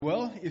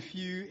If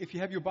you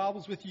have your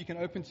Bibles with you, you can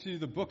open to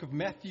the book of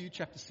Matthew,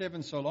 chapter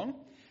 7, so long.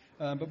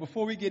 But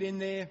before we get in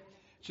there,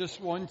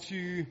 just want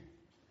to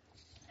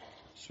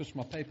switch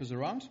my papers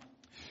around.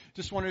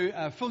 Just want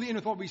to fill you in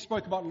with what we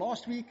spoke about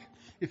last week.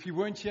 If you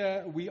weren't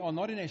here, we are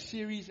not in a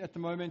series at the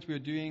moment. We are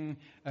doing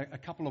a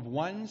couple of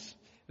ones.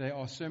 They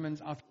are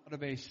sermons out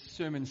of a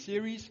sermon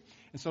series.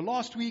 And so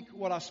last week,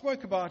 what I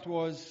spoke about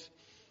was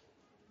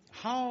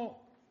how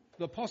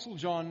the Apostle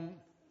John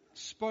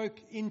spoke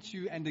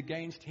into and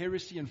against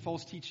heresy and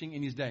false teaching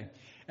in his day.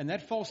 And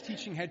that false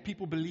teaching had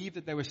people believe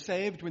that they were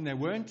saved when they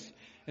weren't.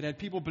 It had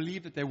people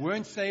believe that they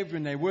weren't saved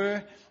when they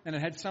were. And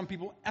it had some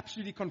people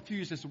absolutely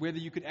confused as to whether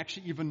you could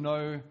actually even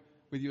know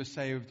whether you're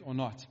saved or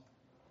not.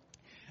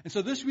 And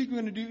so this week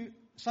we're going to do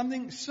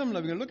something similar.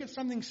 We're going to look at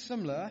something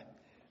similar,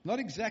 not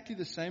exactly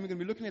the same. We're going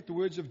to be looking at the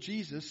words of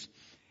Jesus.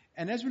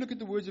 And as we look at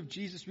the words of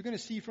Jesus, we're going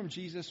to see from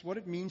Jesus what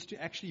it means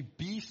to actually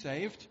be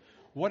saved,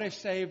 what a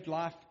saved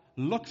life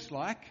looks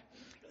like,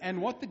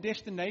 and what the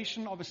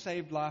destination of a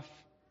saved life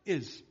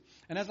is.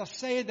 And as I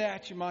say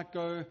that, you might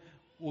go,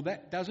 well,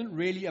 that doesn't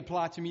really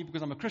apply to me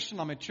because I'm a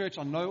Christian, I'm at church,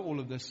 I know all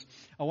of this.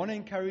 I want to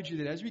encourage you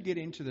that as we get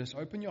into this,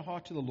 open your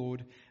heart to the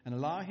Lord and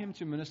allow Him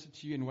to minister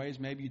to you in ways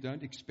maybe you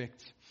don't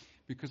expect.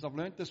 Because I've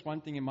learned this one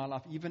thing in my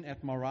life, even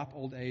at my ripe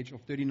old age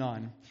of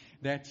 39,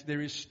 that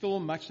there is still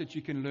much that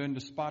you can learn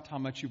despite how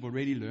much you've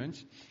already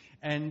learned.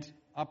 And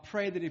I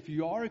pray that if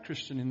you are a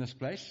Christian in this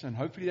place, and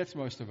hopefully that's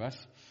most of us,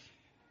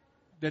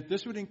 that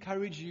this would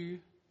encourage you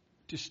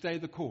to stay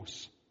the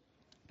course.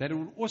 That it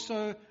would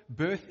also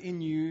birth in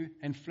you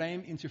and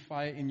flame into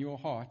fire in your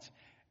heart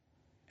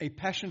a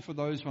passion for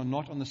those who are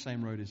not on the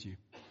same road as you.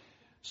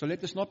 So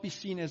let this not be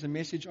seen as a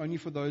message only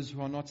for those who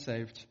are not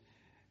saved,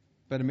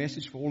 but a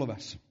message for all of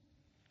us.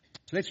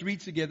 So let's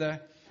read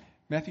together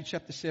Matthew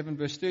chapter 7,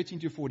 verse 13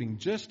 to 14.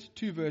 Just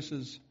 2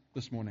 verses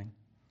this morning.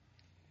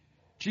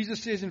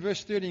 Jesus says in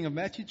verse 13 of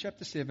Matthew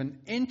chapter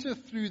 7, "Enter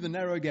through the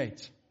narrow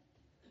gate.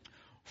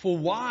 For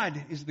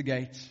wide is the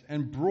gate,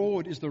 and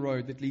broad is the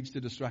road that leads to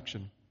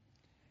destruction,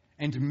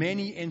 and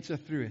many enter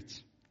through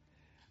it.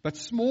 But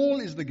small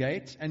is the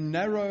gate, and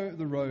narrow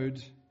the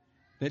road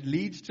that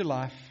leads to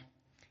life,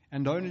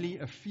 and only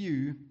a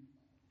few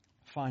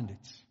find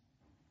it."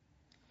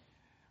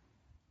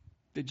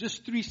 There are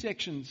just 3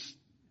 sections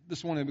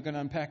this morning we're going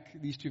to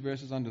unpack these 2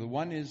 verses under. The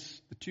one is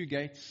the 2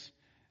 gates,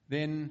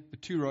 then the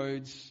 2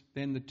 roads,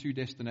 then the 2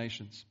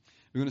 destinations.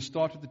 We're going to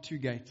start with the 2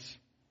 gates.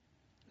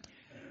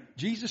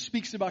 Jesus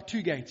speaks about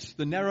 2 gates,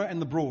 the narrow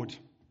and the broad.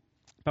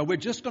 But we're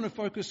just going to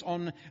focus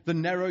on the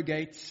narrow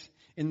gates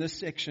in this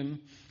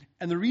section.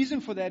 And the reason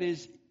for that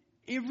is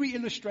every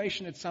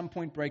illustration at some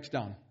point breaks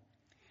down.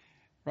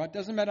 Right?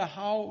 Doesn't matter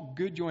how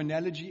good your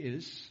analogy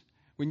is,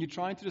 when you're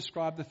trying to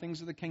describe the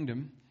things of the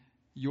kingdom,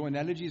 your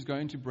analogy is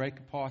going to break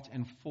apart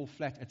and fall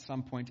flat at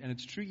some point. And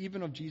it's true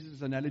even of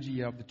Jesus' analogy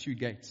here of the 2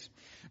 gates.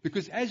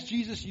 Because as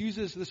Jesus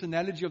uses this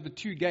analogy of the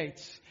 2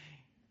 gates,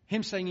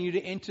 Him saying you need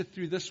to enter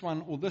through this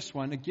one or this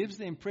one, it gives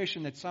the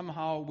impression that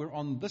somehow we're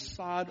on this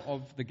side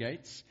of the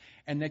gates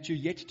and that you're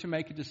yet to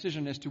make a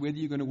decision as to whether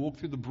you're going to walk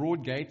through the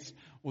broad gates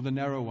or the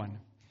narrow one.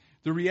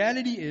 The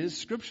reality is,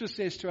 Scripture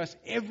says to us,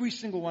 every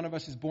single one of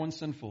us is born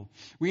sinful.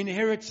 We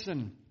inherit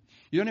sin.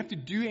 You don't have to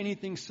do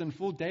anything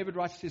sinful. David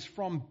writes, says,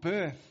 from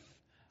birth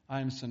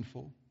I am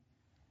sinful.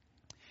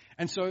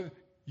 And so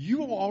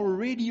you are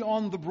already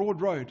on the broad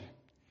road.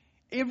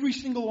 Every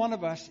single one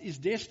of us is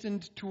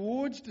destined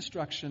towards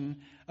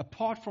destruction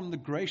apart from the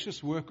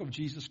gracious work of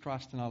Jesus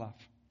Christ in our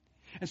life.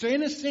 And so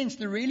in a sense,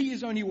 there really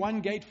is only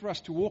one gate for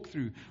us to walk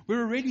through.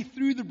 We're already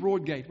through the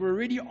broad gate. We're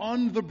already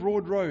on the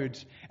broad road.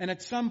 And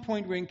at some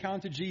point we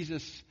encounter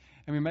Jesus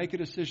and we make a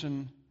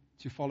decision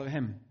to follow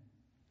Him.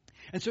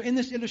 And so in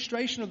this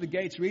illustration of the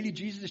gates, really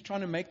Jesus is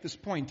trying to make this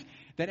point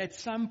that at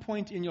some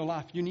point in your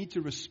life you need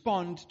to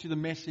respond to the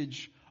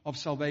message of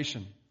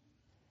salvation.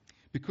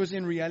 Because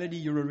in reality,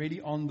 you're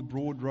already on the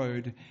broad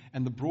road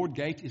and the broad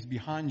gate is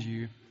behind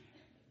you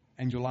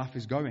and your life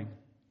is going.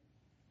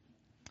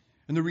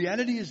 And the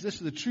reality is this,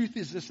 the truth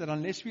is this, that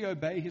unless we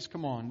obey His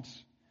command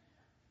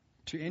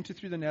to enter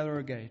through the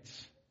narrow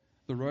gates,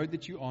 the road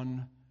that you're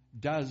on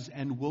does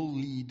and will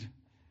lead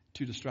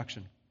to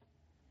destruction.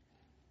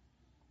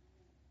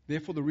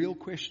 Therefore, the real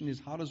question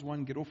is, how does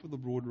one get off of the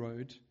broad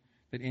road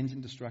that ends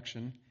in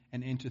destruction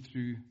and enter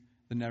through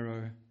the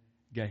narrow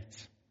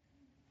gate?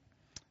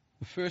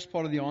 The first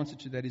part of the answer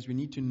to that is we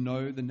need to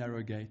know the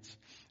narrow gate.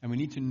 And we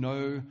need to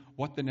know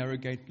what the narrow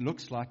gate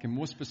looks like. And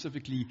more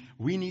specifically,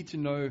 we need to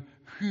know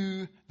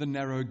who the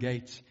narrow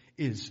gate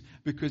is.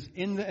 Because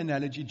in the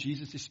analogy,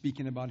 Jesus is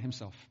speaking about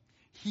Himself.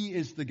 He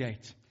is the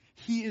gate.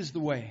 He is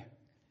the way.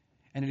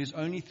 And it is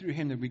only through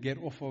Him that we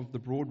get off of the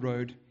broad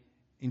road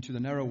into the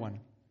narrow one.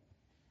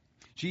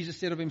 Jesus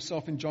said of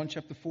Himself in John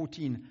chapter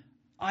 14,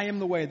 "I am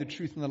the way, the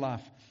truth, and the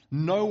life.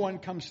 No one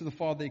comes to the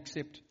Father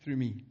except through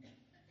me."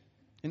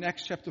 In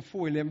Acts chapter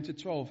 4, 11 to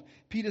 12,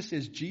 Peter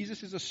says,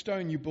 "Jesus is a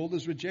stone you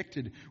builders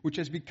rejected, which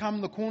has become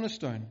the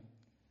cornerstone.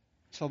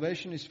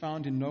 Salvation is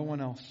found in no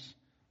one else,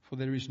 for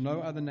there is no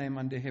other name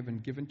under heaven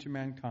given to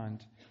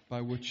mankind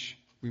by which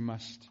we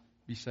must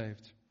be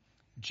saved."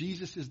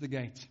 Jesus is the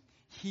gate.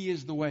 He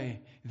is the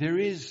way. There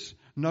is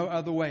no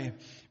other way.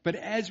 But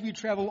as we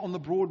travel on the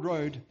broad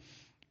road,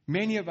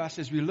 many of us,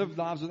 as we live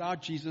lives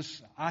without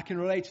Jesus, I can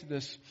relate to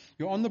this.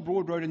 You're on the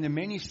broad road and there are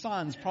many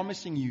signs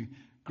promising you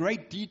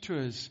great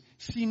detours,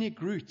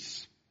 scenic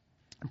routes,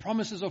 and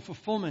promises of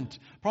fulfillment,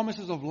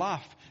 promises of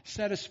life,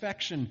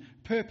 satisfaction,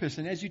 purpose.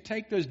 And as you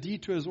take those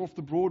detours off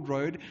the broad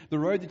road, the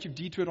road that you've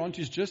detoured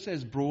onto is just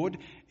as broad.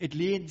 It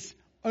leads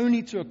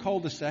only to a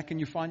cul-de-sac, and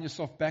you find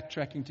yourself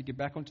backtracking to get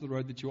back onto the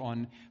road that you're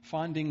on,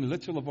 finding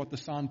little of what the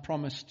sign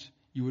promised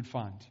you would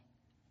find.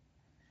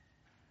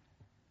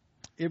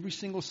 Every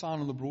single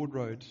sign on the broad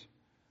road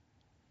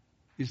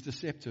is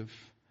deceptive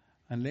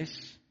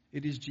unless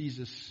it is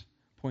Jesus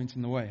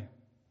pointing the way.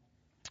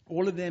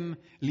 All of them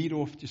lead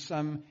off to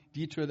some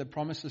detour that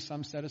promises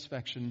some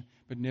satisfaction,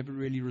 but never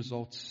really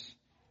results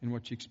in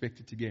what you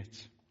expected to get.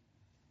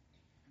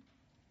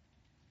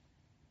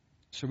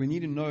 So we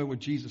need to know what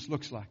Jesus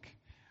looks like.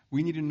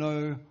 We need to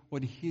know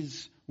what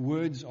His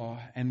words are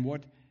and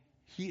what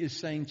He is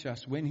saying to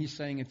us, when He's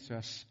saying it to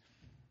us.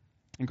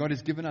 And God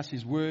has given us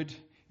His word.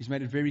 He's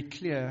made it very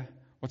clear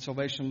what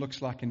salvation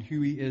looks like and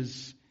who He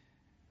is,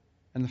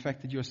 and the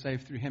fact that you are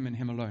saved through Him and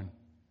Him alone.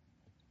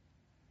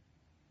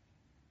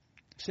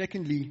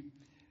 Secondly,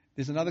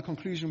 there's another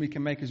conclusion we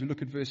can make as we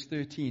look at verse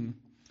 13.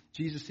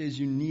 Jesus says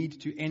you need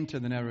to enter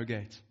the narrow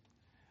gate.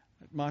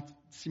 It might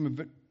seem a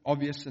bit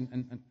obvious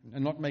and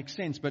not make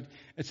sense, but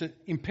it's an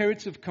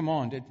imperative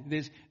command.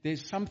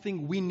 There's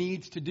something we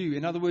need to do.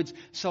 In other words,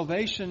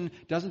 salvation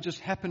doesn't just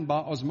happen by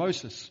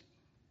osmosis.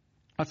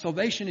 But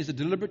salvation is a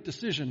deliberate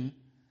decision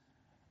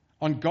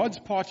on God's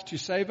part to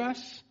save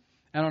us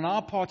and on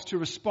our part to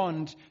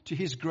respond to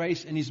His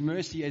grace and His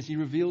mercy as He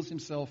reveals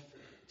Himself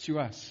to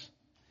us.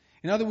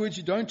 In other words,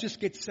 you don't just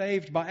get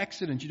saved by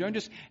accident. You don't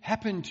just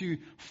happen to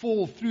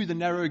fall through the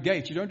narrow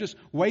gate. You don't just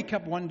wake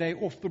up one day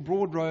off the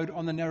broad road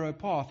on the narrow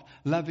path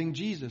loving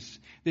Jesus.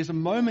 There's a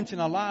moment in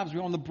our lives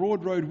where on the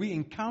broad road we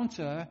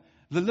encounter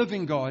the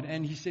living God,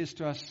 and He says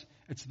to us,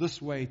 it's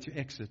this way to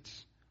exit.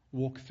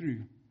 Walk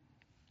through.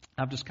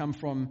 I've just come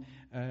from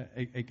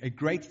a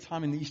great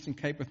time in the Eastern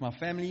Cape with my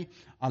family.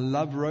 I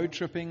love road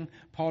tripping.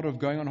 Part of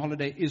going on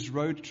holiday is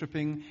road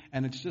tripping,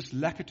 and it's just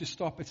lekker to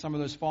stop at some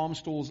of those farm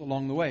stalls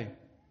along the way.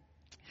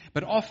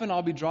 But often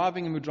I'll be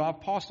driving and we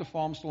drive past a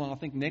farm stall, and I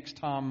think next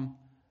time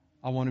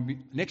I'll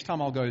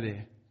go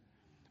there.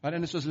 Right?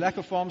 And it's those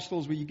lekker farm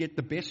stalls where you get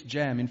the best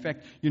jam. In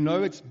fact, you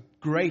know it's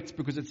great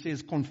because it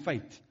says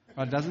confit.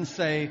 Right? It doesn't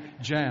say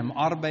jam,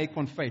 arbei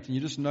confit, and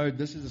you just know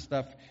this is the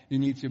stuff you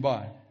need to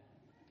buy.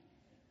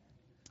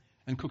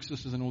 And cook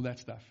sisters and all that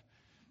stuff.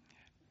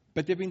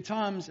 But there have been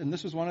times, and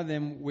this was one of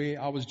them,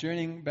 where I was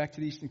journeying back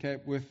to the Eastern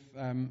Cape with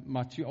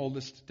my two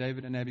oldest,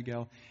 David and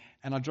Abigail,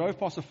 and I drove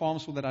past a farm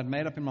stall that I'd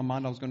made up in my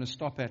mind I was going to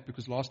stop at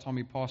because last time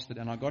we passed it,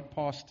 and I got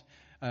past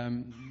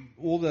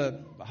all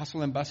the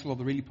hustle and bustle of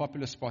the really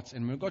popular spots,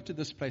 and when we got to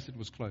this place, it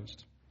was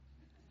closed.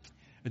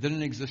 It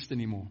didn't exist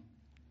anymore.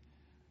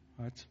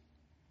 Right?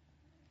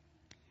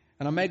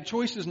 And I made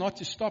choices not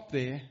to stop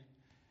there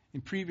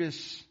in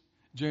previous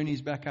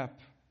journeys back up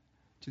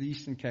to the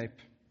Eastern Cape.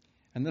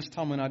 And this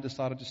time when I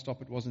decided to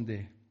stop, it wasn't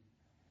there.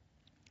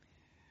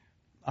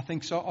 I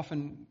think so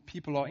often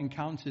people are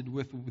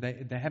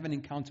they have an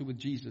encounter with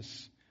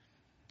Jesus,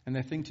 and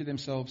they think to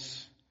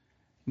themselves,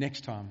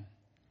 next time.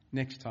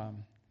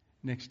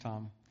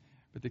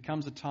 But there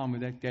comes a time where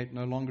that gate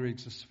no longer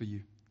exists for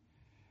you.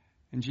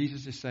 And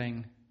Jesus is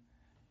saying,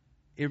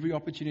 every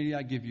opportunity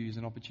I give you is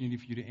an opportunity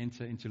for you to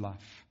enter into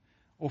life.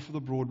 Off of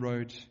the broad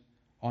road,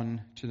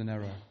 on to the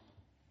narrow.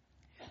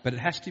 But it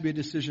has to be a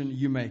decision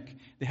you make.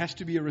 There has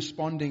to be a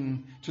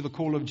responding to the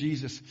call of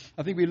Jesus.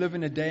 I think we live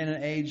in a day and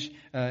an age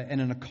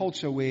and in a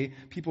culture where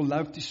people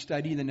love to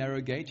study the narrow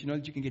gate. You know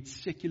that you can get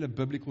secular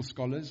biblical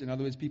scholars. In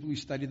other words, people who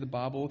study the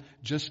Bible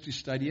just to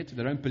study it.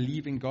 They don't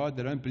believe in God.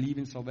 They don't believe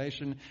in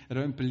salvation. They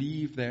don't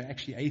believe they're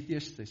actually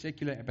atheists. They're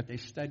secular, but they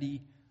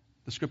study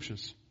the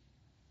Scriptures.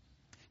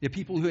 There are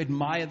people who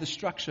admire the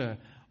structure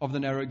of the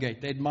narrow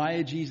gate. They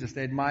admire Jesus.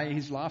 They admire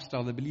His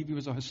lifestyle. They believe He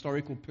was a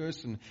historical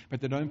person,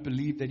 but they don't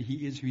believe that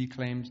He is who He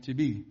claimed to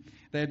be.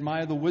 They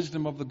admire the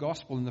wisdom of the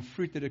gospel and the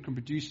fruit that it can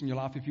produce in your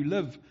life if you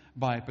live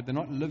by it, but they're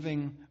not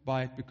living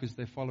by it because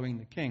they're following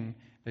the King.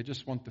 They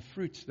just want the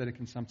fruits that it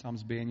can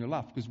sometimes bear in your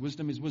life, because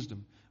wisdom is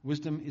wisdom.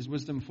 Wisdom is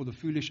wisdom for the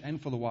foolish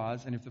and for the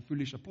wise, and if the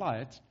foolish apply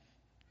it,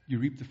 you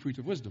reap the fruit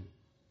of wisdom.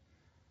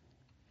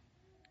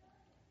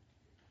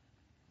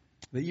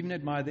 They even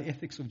admire the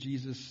ethics of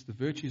Jesus, the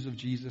virtues of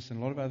Jesus, and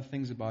a lot of other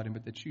things about Him,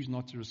 but they choose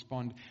not to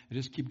respond. They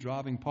just keep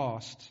driving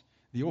past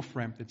the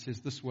off-ramp that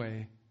says this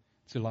way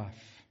to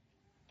life.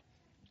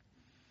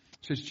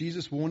 So as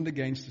Jesus warned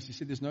against this, He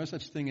said there's no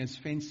such thing as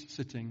fence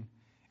sitting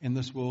in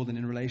this world and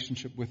in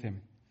relationship with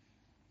Him.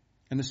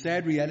 And the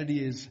sad reality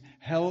is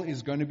hell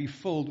is going to be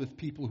filled with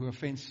people who are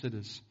fence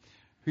sitters,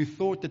 who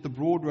thought that the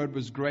broad road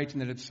was great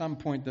and that at some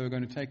point they were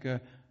going to take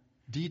a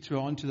detour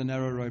onto the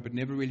narrow road, but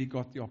never really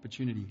got the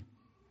opportunity.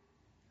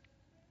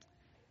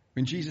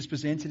 When Jesus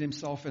presented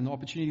Himself and the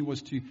opportunity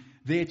was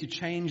there to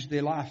change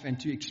their life and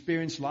to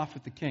experience life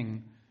with the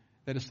King,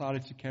 they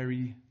decided to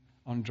carry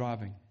on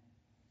driving.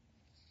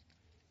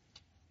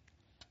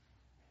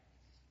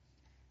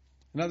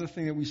 Another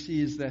thing that we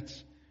see is that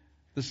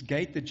this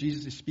gate that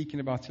Jesus is speaking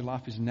about to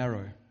life is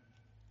narrow.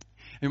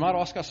 We might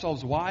ask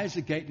ourselves, why is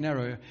the gate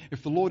narrow?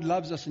 If the Lord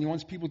loves us and He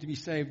wants people to be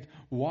saved,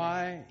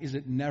 why is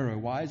it narrow?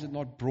 Why is it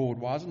not broad?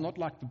 Why is it not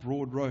like the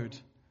broad road?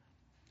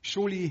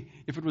 Surely,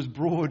 if it was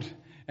broad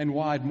and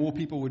wide, more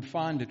people would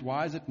find it.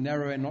 Why is it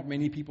narrow and not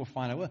many people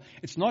find it? Well,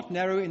 it's not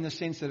narrow in the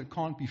sense that it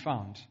can't be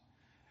found.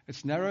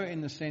 It's narrow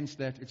in the sense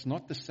that it's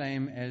not the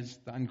same as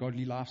the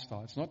ungodly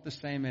lifestyle. It's not the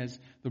same as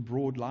the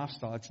broad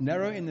lifestyle. It's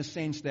narrow in the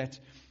sense that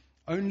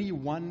only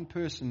one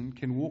person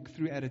can walk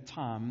through at a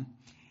time.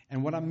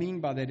 And what I mean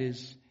by that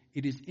is,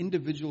 it is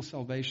individual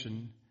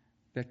salvation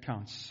that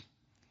counts.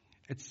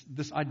 It's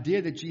this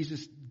idea that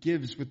Jesus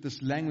gives with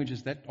this language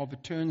is that of a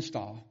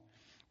turnstile,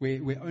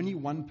 where only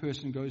one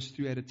person goes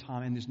through at a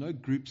time, and there's no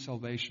group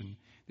salvation.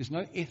 There's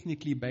no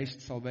ethnically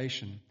based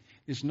salvation.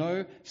 There's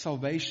no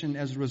salvation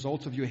as a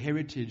result of your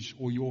heritage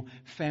or your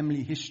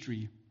family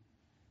history.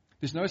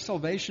 There's no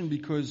salvation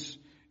because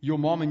your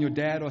mom and your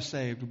dad are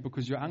saved, or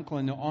because your uncle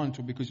and your aunt,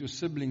 or because your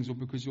siblings, or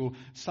because your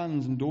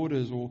sons and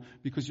daughters, or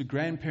because your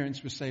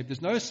grandparents were saved.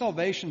 There's no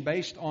salvation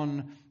based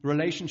on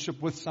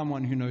relationship with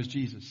someone who knows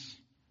Jesus.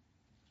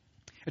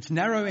 It's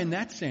narrow in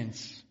that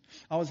sense.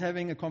 I was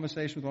having a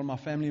conversation with one of my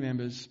family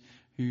members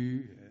who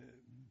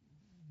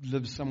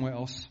lives somewhere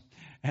else,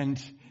 and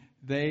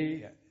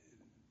they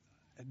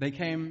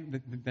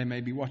came, they may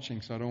be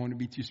watching, so I don't want to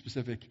be too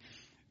specific.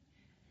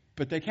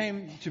 But they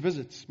came to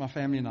visit my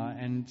family and I,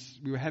 and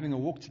we were having a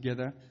walk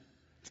together,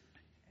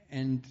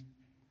 and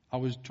I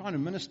was trying to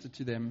minister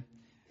to them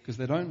because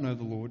they don't know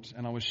the Lord,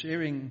 and I was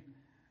sharing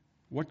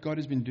what God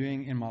has been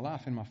doing in my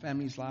life, in my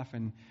family's life,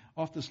 and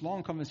after this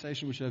long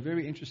conversation, which they were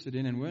very interested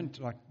in and weren't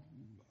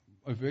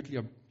overtly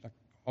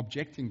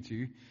objecting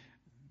to,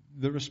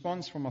 the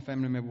response from my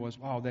family member was,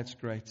 "Wow, that's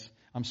great.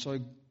 I'm so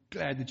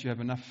glad that you have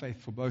enough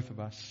faith for both of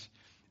us.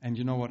 And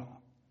you know what?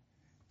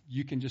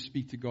 You can just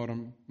speak to God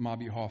on my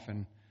behalf,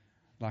 and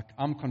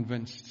I'm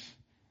convinced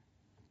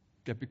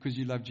that because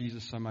you love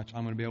Jesus so much,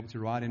 I'm going to be able to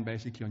ride in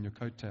basically on your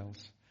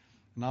coattails."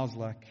 And I was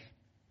like,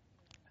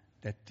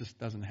 that just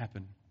doesn't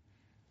happen.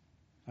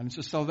 And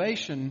so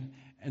salvation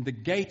and the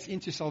gate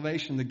into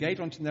salvation, the gate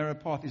onto the narrow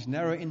path, is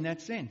narrow in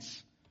that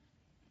sense.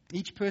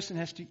 Each person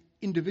has to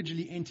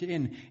individually enter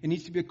in. It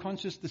needs to be a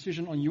conscious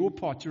decision on your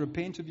part to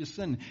repent of your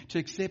sin, to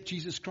accept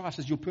Jesus Christ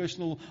as your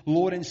personal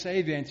Lord and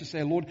Savior, and to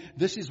say, "Lord,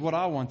 this is what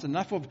I want.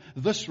 Enough of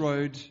this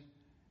road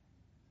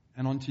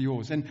and onto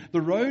yours." And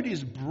the road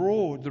is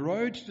broad. The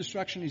road to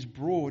destruction is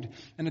broad.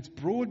 And it's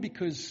broad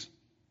because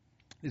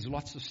there's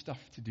lots of stuff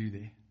to do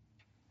there.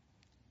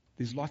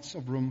 There's lots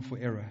of room for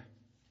error.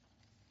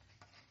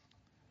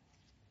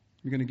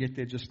 We're going to get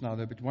there just now,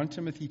 though. But 1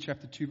 Timothy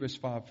chapter 2, verse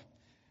 5,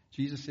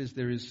 Jesus says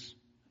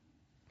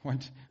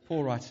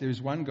Paul writes, there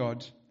is one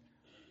God,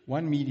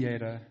 one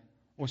mediator,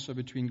 also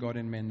between God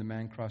and men, the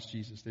man Christ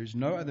Jesus. There is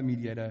no other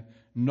mediator,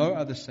 no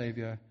other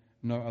Savior,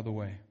 no other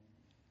way.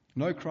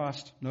 No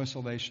Christ, no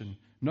salvation.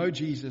 No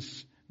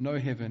Jesus, no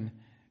heaven.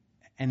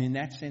 And in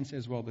that sense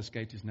as well, this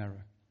gate is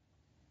narrow.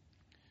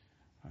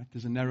 Right?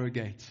 There's a narrow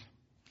gate.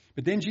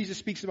 But then Jesus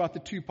speaks about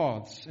the two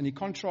paths, and he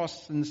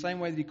contrasts, in the same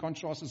way that he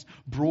contrasts this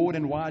broad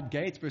and wide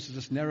gate versus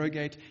this narrow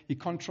gate, he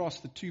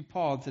contrasts the two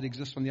paths that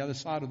exist on the other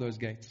side of those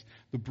gates,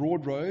 the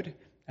broad road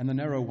and the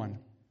narrow one.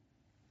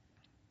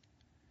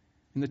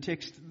 In the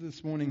text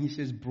this morning, he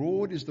says,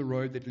 "Broad is the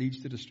road that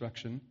leads to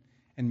destruction,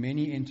 and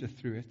many enter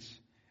through it,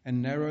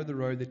 and narrow the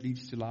road that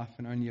leads to life,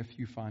 and only a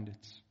few find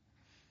it."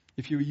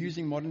 If you were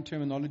using modern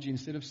terminology,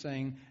 instead of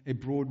saying a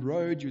broad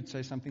road, you'd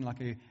say something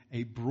like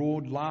a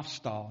broad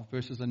lifestyle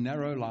versus a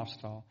narrow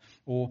lifestyle,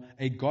 or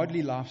a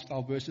godly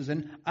lifestyle versus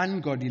an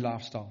ungodly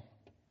lifestyle.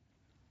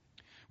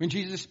 When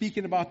Jesus is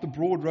speaking about the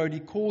broad road, he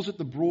calls it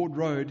the broad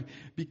road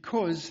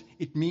because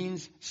it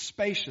means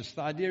spacious.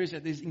 The idea is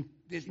that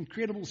there's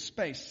incredible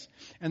space.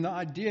 And the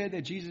idea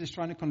that Jesus is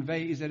trying to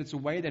convey is that it's a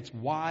way that's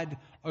wide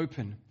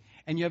open.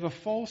 And you have a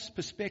false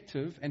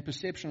perspective and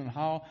perception on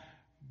how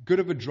good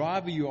of a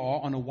driver you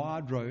are on a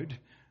wide road,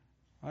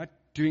 right,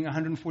 doing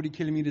 140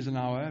 kilometers an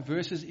hour,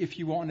 versus if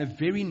you are on a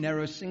very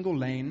narrow single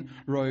lane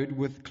road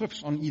with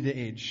cliffs on either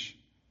edge.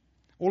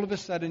 All of a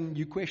sudden,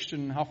 you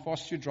question how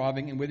fast you're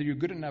driving and whether you're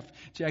good enough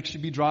to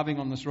actually be driving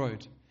on this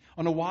road.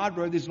 On a wide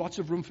road, there's lots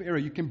of room for error.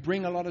 You can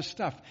bring a lot of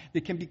stuff.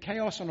 There can be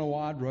chaos on a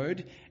wide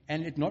road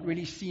and it not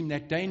really seem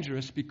that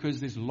dangerous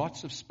because there's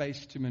lots of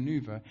space to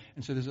maneuver.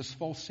 And so there's this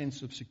false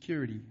sense of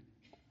security.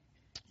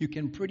 You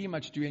can pretty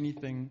much do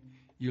anything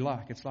you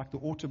like. It's like the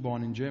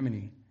Autobahn in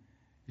Germany.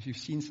 If you've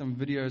seen some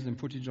videos and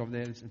footage of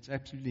that, it's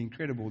absolutely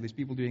incredible. There's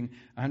people doing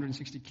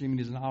 160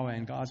 kilometers an hour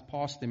and guys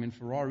pass them in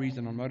Ferraris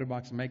and on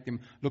motorbikes and make them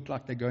look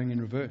like they're going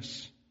in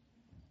reverse.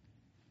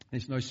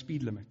 There's no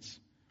speed limits.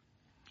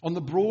 On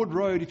the broad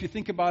road, if you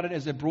think about it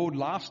as a broad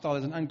lifestyle,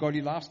 as an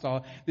ungodly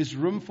lifestyle, there's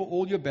room for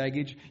all your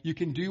baggage. You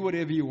can do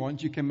whatever you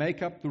want. You can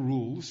make up the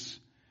rules.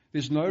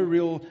 There's no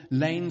real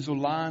lanes or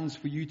lines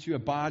for you to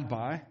abide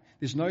by.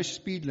 There's no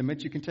speed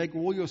limit. You can take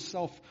all your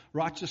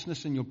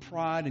self-righteousness and your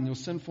pride and your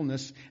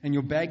sinfulness and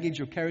your baggage,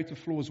 your character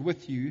flaws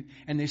with you,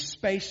 and there's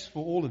space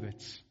for all of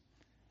it.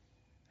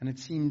 And it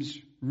seems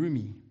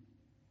roomy.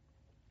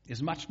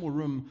 There's much more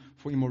room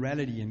for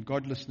immorality and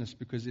godlessness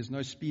because there's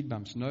no speed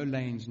bumps, no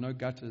lanes, no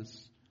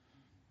gutters,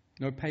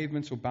 no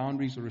pavements or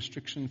boundaries or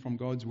restriction from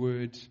God's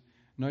word,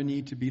 no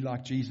need to be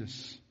like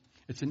Jesus.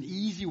 It's an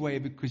easy way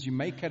because you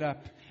make it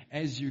up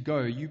as you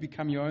go. You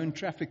become your own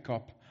traffic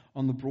cop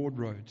on the broad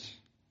roads.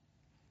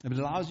 It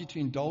allows you to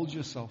indulge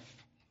yourself.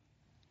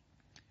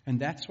 And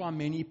that's why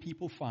many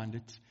people find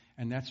it,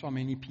 and that's why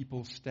many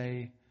people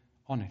stay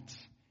on it.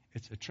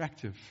 It's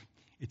attractive.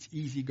 It's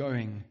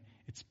easygoing.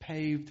 It's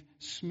paved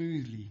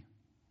smoothly.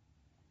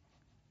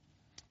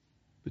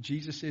 But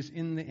Jesus says,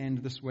 in the end,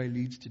 this way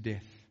leads to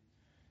death.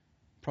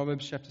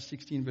 Proverbs chapter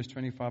 16, verse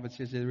 25, it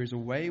says, there is a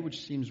way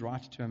which seems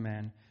right to a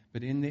man,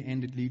 but in the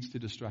end it leads to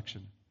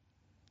destruction.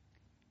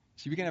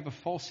 See, we can have a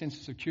false sense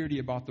of security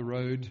about the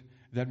road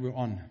that we're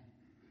on.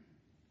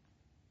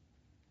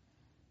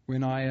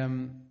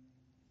 When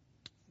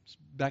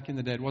back in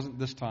the day, it wasn't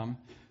this time,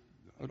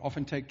 I would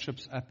often take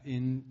trips up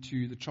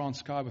into the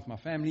Transkei with my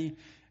family.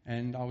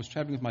 And I was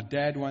traveling with my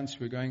dad once.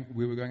 We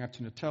were going up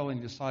to Natal,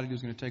 and he decided he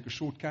was going to take a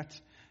shortcut,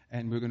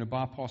 and we were going to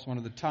bypass one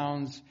of the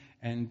towns.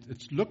 And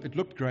it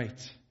looked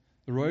great.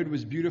 The road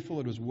was beautiful.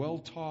 It was well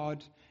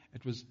tarred.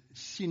 It was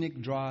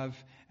scenic drive,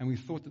 and we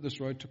thought that this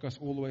road took us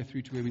all the way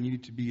through to where we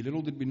needed to be.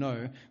 Little did we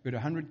know, we had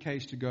 100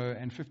 k's to go,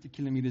 and 50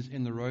 kilometers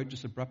in the road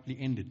just abruptly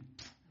ended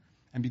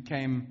and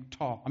became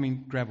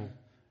gravel.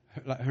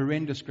 Like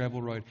horrendous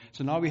gravel road.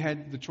 So now we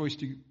had the choice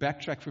to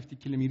backtrack 50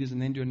 kilometers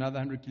and then do another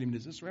 100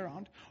 kilometers this way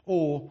around,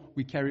 or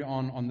we carry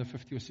on the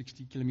 50 or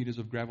 60 kilometers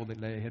of gravel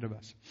that lay ahead of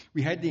us.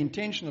 We had the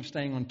intention of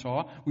staying on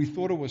tar. We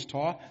thought it was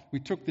tar.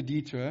 We took the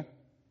detour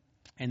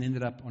and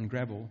ended up on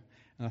gravel.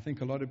 And I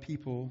think a lot of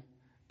people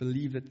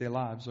believe that their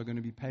lives are going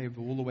to be paved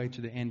all the way to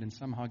the end and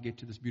somehow get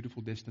to this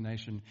beautiful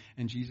destination.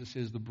 And Jesus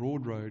says the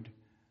broad road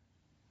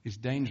is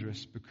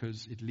dangerous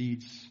because it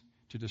leads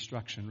to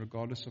destruction,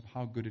 regardless of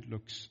how good it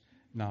looks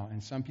now.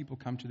 And some people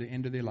come to the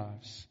end of their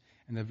lives,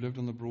 and they've lived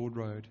on the broad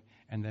road,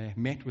 and they're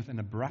met with an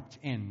abrupt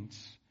end,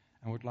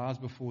 and what lies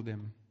before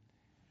them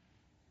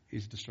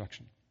is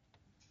destruction.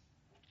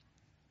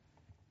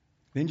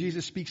 Then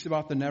Jesus speaks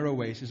about the narrow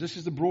way. He says, this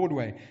is the broad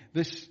way.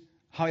 This,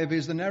 however,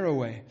 is the narrow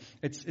way.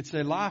 It's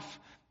a life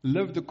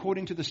lived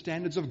according to the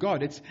standards of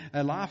God. It's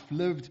a life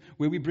lived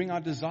where we bring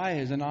our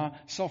desires and our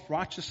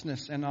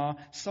self-righteousness and our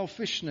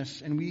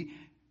selfishness, and we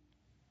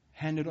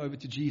hand it over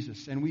to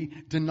Jesus, and we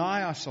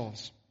deny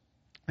ourselves.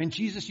 When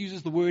Jesus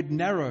uses the word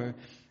narrow,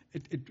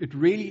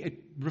 it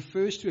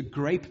refers to a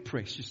grape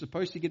press. You're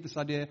supposed to get this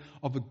idea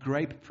of a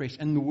grape press.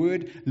 And the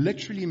word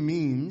literally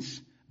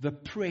means the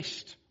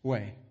pressed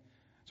way.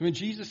 So when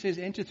Jesus says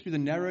enter through the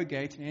narrow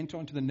gate and enter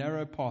onto the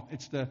narrow path,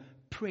 it's the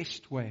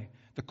pressed way,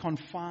 the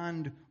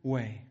confined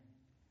way,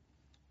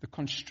 the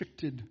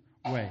constricted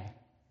way.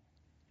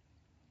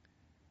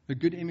 A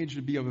good image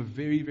would be of a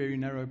very, very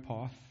narrow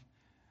path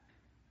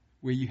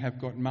where you have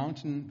got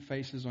mountain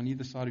faces on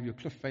either side of you,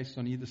 cliff faces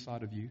on either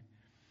side of you,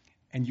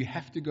 and you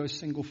have to go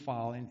single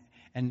file.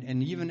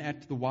 And even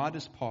at the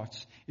widest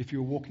parts, if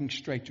you're walking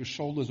straight, your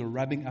shoulders are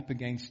rubbing up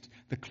against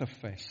the cliff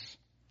face.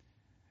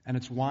 And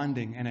it's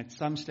winding, and at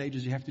some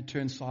stages you have to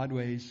turn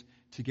sideways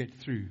to get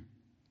through.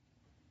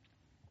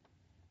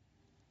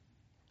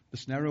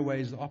 This narrow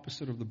way is the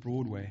opposite of the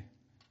broad way,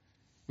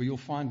 where you'll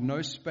find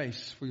no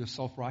space for your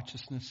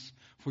self-righteousness,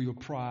 for your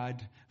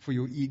pride, for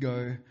your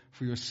ego,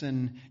 for your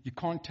sin. You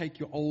can't take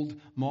your old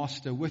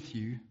master with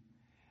you.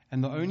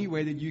 And the only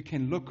way that you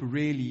can look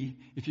really,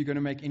 if you're going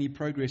to make any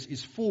progress,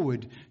 is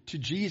forward to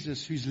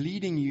Jesus, who's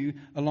leading you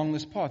along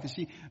this path. You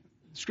see,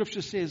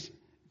 Scripture says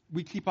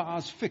we keep our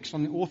eyes fixed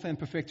on the author and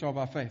perfecter of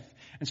our faith.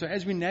 And so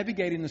as we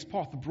navigate in this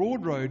path, the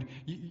broad road,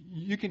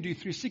 you can do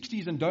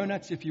 360s and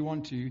donuts if you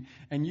want to,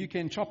 and you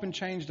can chop and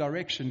change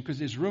direction because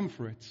there's room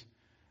for it.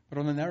 But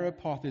on the narrow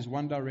path, there's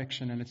one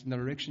direction, and it's in the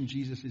direction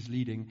Jesus is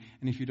leading.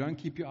 And if you don't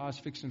keep your eyes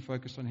fixed and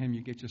focused on Him,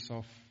 you get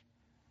yourself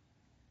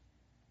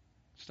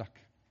stuck.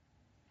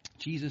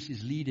 Jesus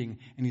is leading,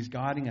 and He's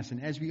guiding us.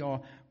 And as we are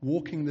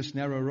walking this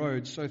narrow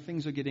road, so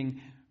things are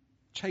getting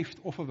chafed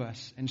off of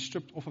us and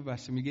stripped off of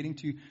us. And we're getting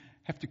to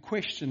have to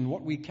question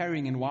what we're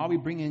carrying and why we're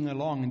bringing it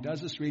along, and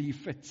does this really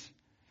fit?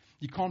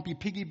 You can't be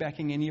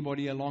piggybacking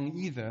anybody along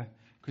either,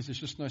 because there's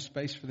just no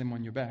space for them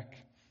on your back.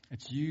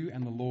 It's you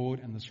and the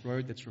Lord and this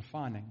road that's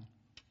refining.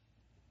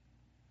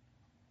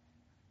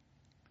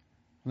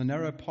 On the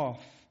narrow path,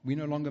 we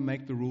no longer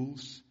make the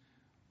rules.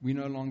 We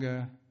no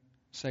longer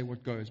say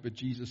what goes, but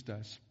Jesus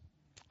does.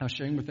 I was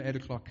sharing with the 8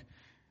 o'clock.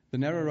 The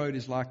narrow road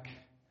is like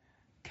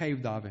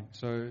cave diving.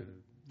 So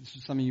this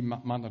is something you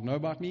might not know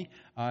about me.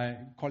 I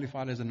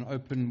qualified as an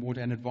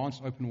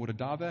advanced open water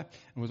diver.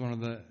 It was one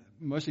of the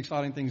most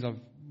exciting things I've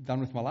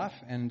done with my life,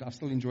 and I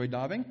still enjoy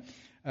diving.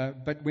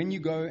 But when you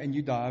go and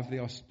you dive,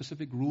 there are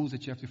specific rules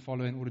that you have to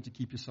follow in order to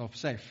keep yourself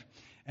safe.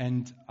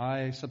 And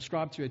I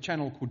subscribe to a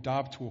channel called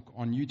Dive Talk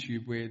on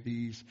YouTube, where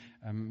these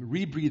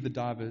rebreather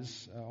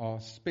divers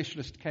are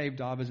specialist cave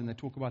divers, and they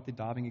talk about their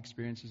diving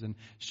experiences and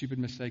stupid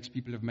mistakes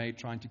people have made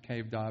trying to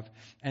cave dive.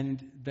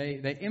 And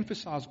they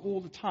emphasize all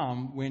the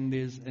time when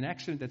there's an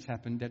accident that's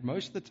happened, that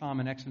most of the time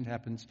an accident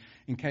happens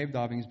in cave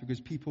diving is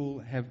because people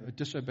have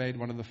disobeyed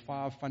one of the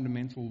 5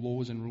 fundamental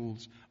laws and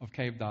rules of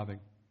cave diving.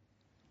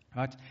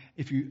 Right?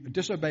 If you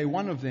disobey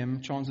one of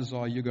them, chances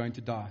are you're going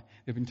to die.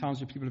 There have been times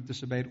where people have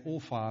disobeyed all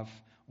 5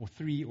 or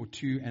 3 or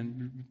 2,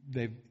 and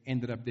they've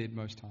ended up dead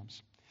most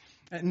times.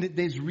 And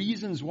there's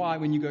reasons why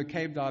when you go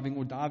cave diving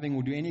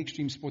or do any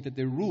extreme sport that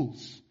there are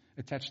rules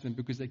attached to them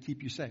because they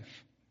keep you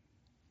safe.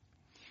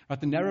 Right?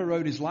 The narrow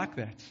road is like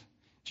that.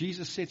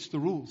 Jesus sets the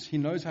rules. He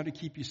knows how to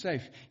keep you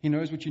safe. He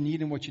knows what you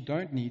need and what you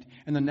don't need.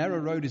 And the narrow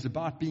road is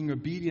about being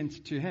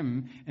obedient to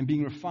Him and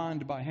being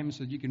refined by Him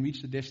so that you can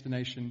reach the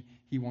destination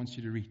He wants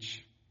you to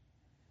reach.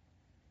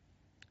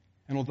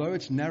 And although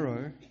it's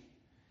narrow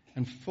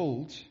and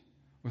filled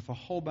with a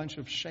whole bunch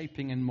of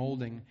shaping and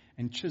molding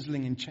and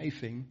chiseling and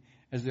chafing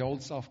as the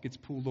old self gets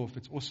pulled off,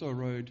 it's also a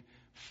road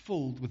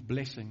filled with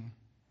blessing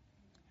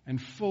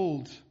and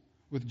filled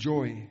with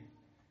joy.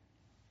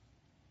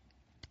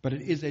 But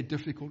it is a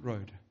difficult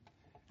road,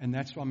 and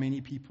that's why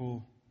many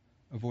people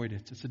avoid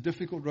it. It's a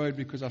difficult road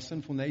because our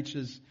sinful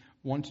natures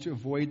want to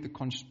avoid the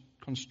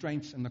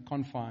constraints and the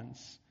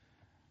confines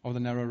of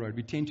the narrow road.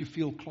 We tend to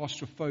feel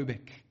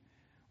claustrophobic.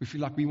 We feel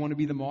like we want to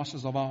be the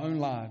masters of our own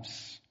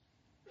lives.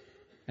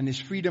 And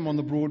there's freedom on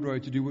the broad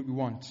road to do what we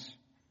want.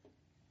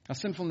 Our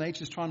sinful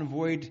natures try and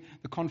avoid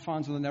the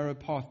confines of the narrow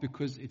path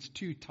because it's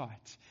too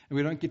tight, and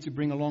we don't get to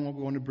bring along what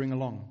we want to bring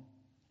along.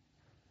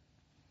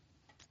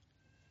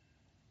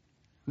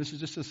 This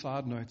is just a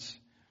side note.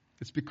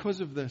 It's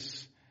because of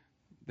this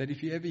that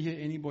if you ever hear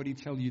anybody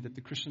tell you that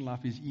the Christian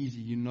life is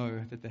easy, you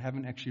know that they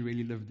haven't actually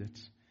really lived it.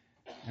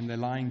 And they're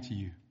lying to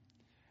you.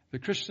 The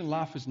Christian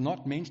life is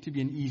not meant to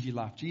be an easy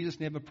life. Jesus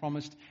never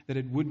promised that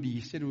it would be.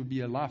 He said it would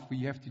be a life where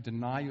you have to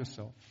deny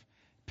yourself,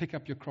 pick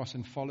up your cross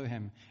and follow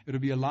Him. It'll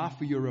be a life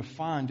where you're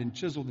refined and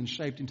chiseled and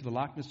shaped into the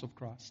likeness of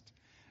Christ.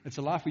 It's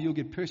a life where you'll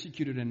get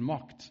persecuted and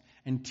mocked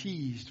and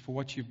teased for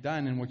what you've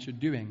done and what you're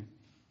doing.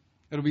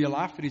 It'll be a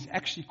life that is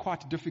actually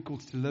quite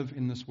difficult to live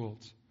in this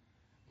world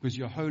because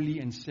you're holy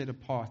and set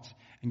apart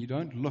and you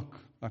don't look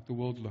like the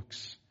world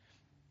looks.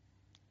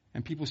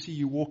 And people see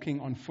you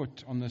walking on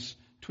foot on this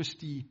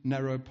twisty,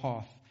 narrow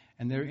path,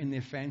 and they're in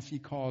their fancy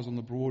cars on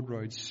the broad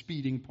road,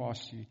 speeding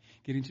past you,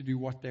 getting to do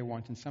what they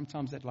want. And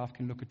sometimes that life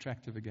can look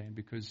attractive again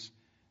because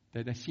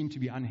they seem to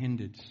be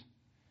unhindered.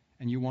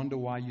 And you wonder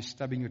why you're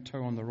stubbing your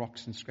toe on the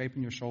rocks and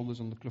scraping your shoulders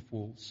on the cliff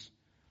walls.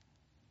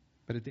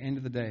 But at the end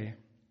of the day,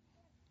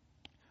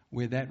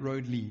 where that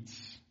road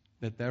leads,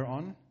 that they're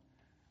on,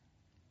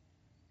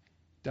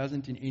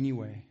 doesn't in any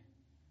way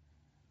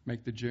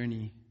make the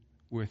journey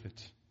worth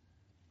it.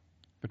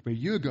 But where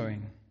you're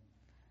going,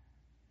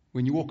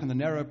 when you walk on the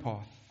narrow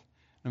path,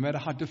 no matter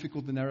how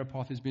difficult the narrow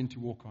path has been to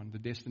walk on, the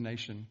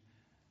destination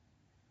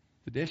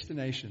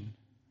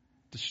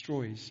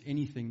destroys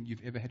anything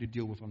you've ever had to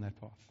deal with on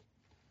that path.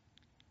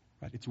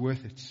 Right? It's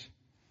worth it.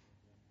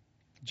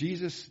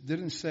 Jesus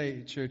didn't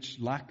say, church,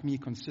 like me,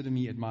 consider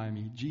me, admire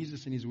me.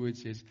 Jesus in His word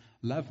says,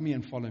 love me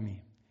and follow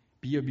me.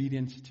 Be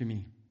obedient to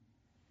me.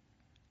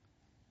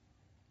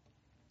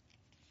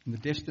 And the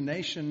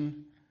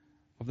destination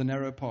of the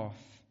narrow path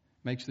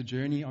makes the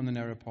journey on the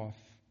narrow path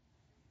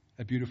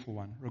a beautiful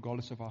one,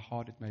 regardless of how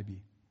hard it may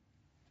be.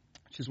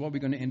 Which is what we're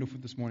going to end off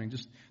with this morning,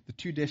 just the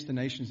 2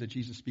 destinations that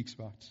Jesus speaks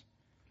about.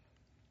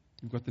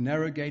 We've got the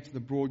narrow gate, the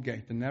broad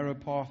gate, the narrow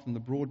path and the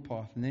broad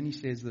path. And then He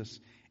says this,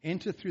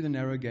 enter through the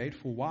narrow gate,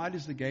 for wide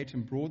is the gate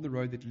and broad the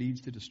road that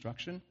leads to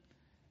destruction.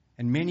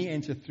 And many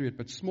enter through it,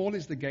 but small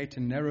is the gate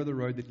and narrow the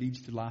road that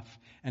leads to life,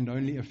 and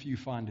only a few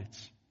find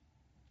it.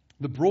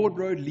 The broad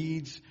road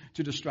leads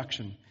to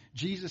destruction.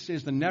 Jesus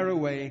says the narrow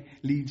way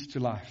leads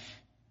to life.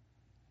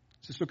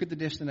 So let's look at the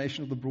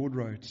destination of the broad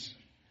roads.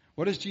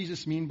 What does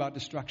Jesus mean by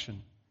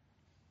destruction?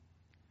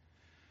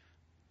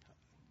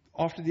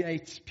 After the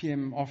 8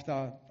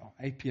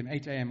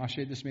 a.m., I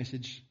shared this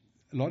message.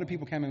 A lot of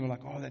people came and were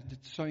like, oh,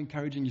 that's so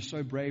encouraging. You're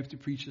so brave to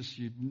preach this.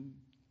 You're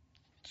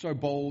so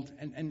bold.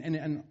 And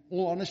in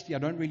all honesty, I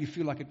don't really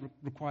feel like it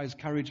requires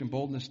courage and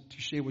boldness to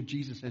share what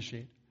Jesus has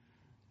shared.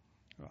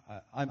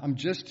 I'm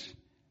just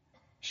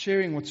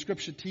sharing what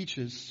Scripture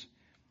teaches.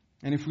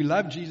 And if we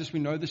love Jesus, we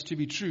know this to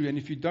be true. And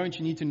if you don't,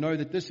 you need to know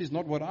that this is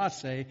not what I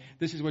say.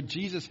 This is what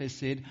Jesus has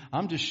said.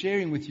 I'm just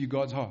sharing with you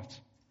God's heart.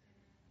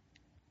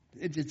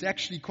 It's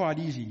actually quite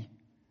easy.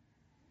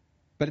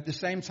 But at the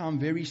same time,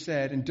 very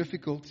sad and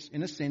difficult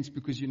in a sense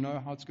because you know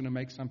how it's going to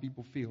make some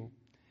people feel.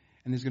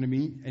 And there's going to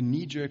be a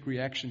knee-jerk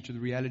reaction to the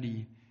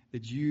reality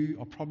that you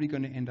are probably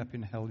going to end up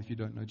in hell if you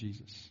don't know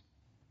Jesus.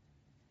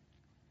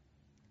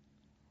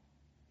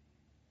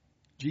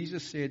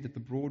 Jesus said that the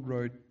broad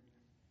road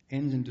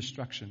ends in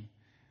destruction.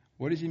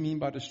 What does He mean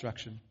by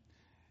destruction?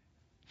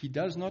 He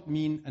does not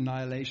mean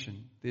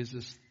annihilation. There's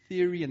this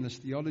theory and this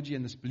theology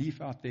and this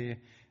belief out there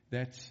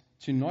that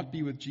to not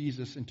be with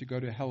Jesus and to go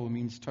to hell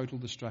means total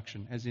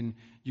destruction. As in,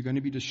 you're going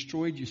to be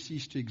destroyed, you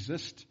cease to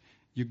exist,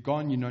 you're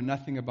gone, you know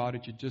nothing about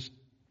it, it's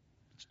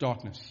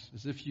darkness.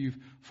 As if you've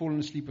fallen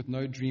asleep with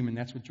no dream, and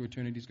that's what your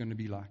eternity is going to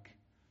be like.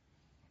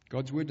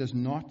 God's word does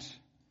not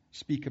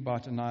speak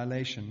about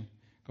annihilation.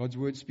 God's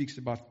word speaks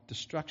about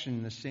destruction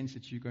in the sense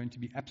that you're going to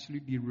be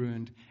absolutely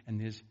ruined, and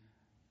there's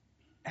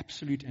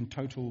absolute and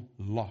total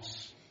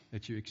loss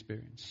that you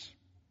experience.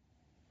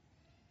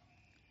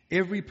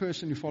 Every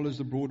person who follows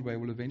the broad way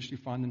will eventually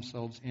find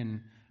themselves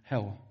in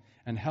hell.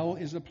 And hell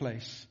is a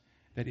place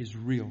that is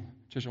real.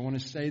 Church, I want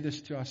to say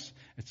this to us.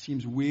 It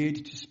seems weird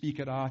to speak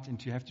it out and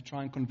to have to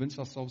try and convince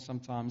ourselves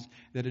sometimes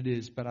that it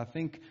is. But I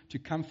think to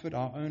comfort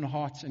our own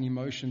hearts and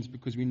emotions,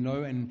 because we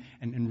know and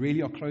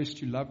really are close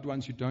to loved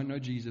ones who don't know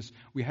Jesus,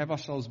 we have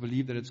ourselves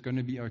believe that it's going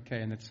to be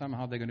okay and that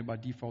somehow they're going to by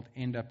default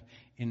end up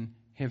in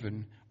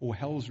heaven, or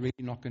hell's really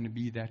not going to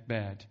be that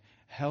bad.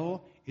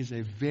 Hell is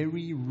a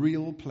very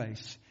real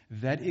place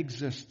that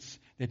exists,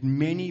 that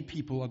many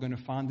people are going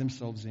to find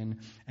themselves in.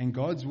 And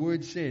God's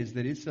word says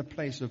that it's a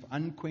place of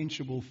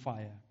unquenchable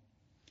fire.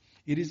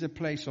 It is a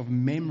place of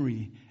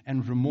memory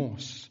and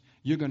remorse.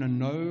 You're going to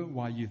know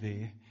why you're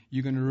there.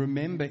 You're going to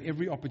remember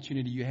every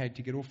opportunity you had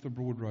to get off the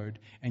broad road,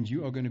 and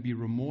you are going to be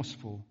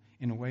remorseful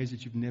in ways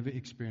that you've never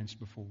experienced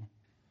before.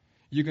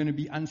 You're going to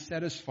be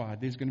unsatisfied.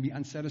 There's going to be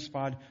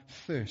unsatisfied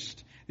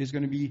thirst. There's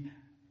going to be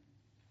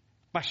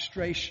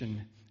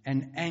frustration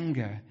and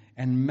anger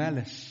and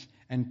malice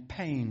and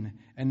pain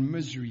and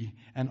misery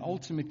and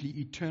ultimately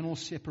eternal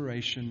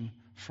separation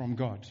from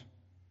God.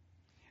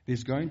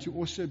 There's going to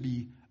also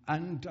be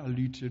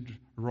undiluted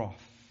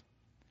wrath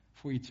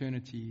for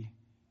eternity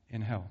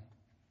in hell.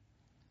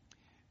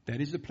 That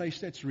is a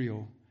place that's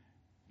real.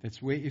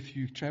 That's where if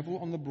you travel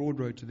on the broad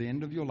road to the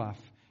end of your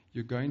life,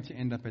 you're going to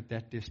end up at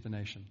that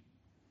destination.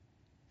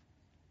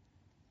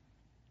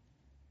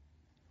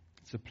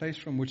 It's a place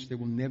from which there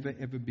will never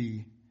ever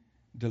be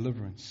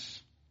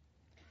deliverance.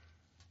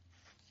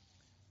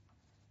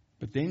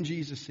 But then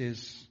Jesus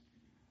says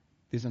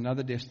there's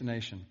another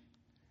destination,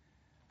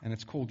 and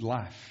it's called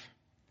life.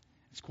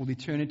 It's called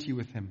eternity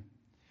with Him.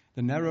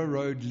 The narrow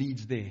road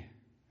leads there.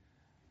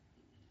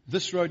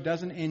 This road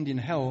doesn't end in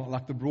hell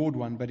like the broad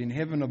one, but in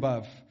heaven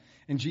above.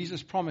 And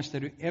Jesus promised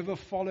that whoever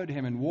followed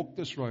Him and walked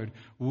this road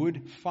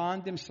would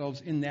find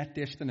themselves in that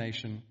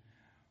destination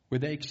where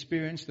they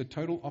experience the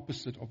total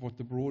opposite of what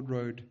the broad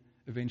road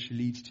eventually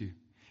leads to.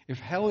 If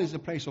hell is a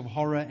place of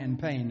horror and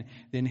pain,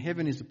 then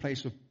heaven is a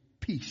place of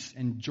peace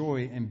and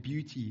joy and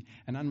beauty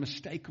and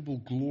unmistakable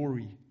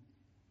glory.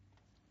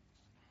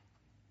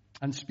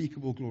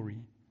 Unspeakable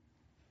glory.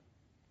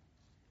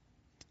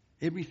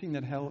 Everything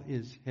that hell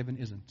is, heaven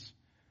isn't.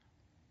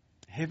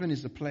 Heaven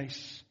is a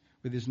place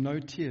where there's no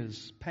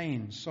tears,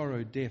 pain,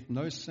 sorrow, death,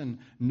 no sin,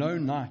 no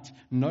night,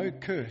 no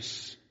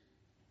curse.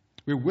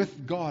 We're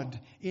with God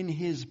in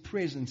His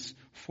presence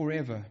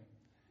forever.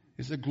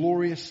 It's a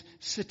glorious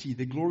city.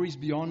 The glory's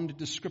beyond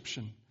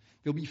description.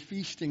 There'll be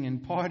feasting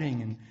and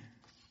partying and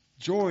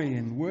joy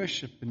and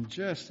worship and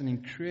just an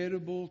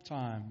incredible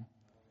time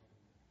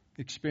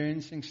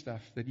experiencing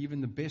stuff that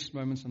even the best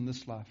moments in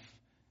this life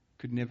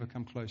could never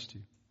come close to.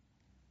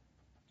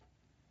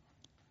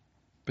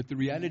 But the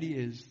reality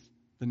is,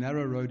 the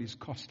narrow road is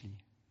costly.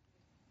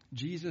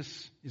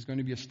 Jesus is going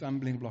to be a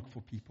stumbling block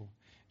for people.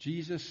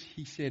 Jesus,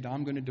 He said,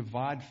 I'm going to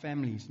divide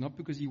families, not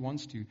because He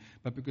wants to,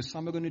 but because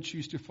some are going to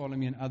choose to follow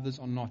me and others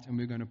are not, and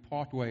we're going to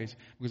part ways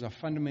because our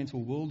fundamental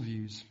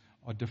worldviews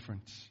are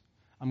different.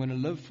 I'm going to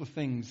live for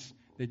things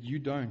that you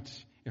don't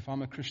if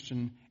I'm a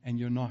Christian and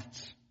you're not.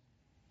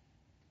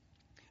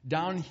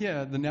 Down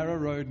here, the narrow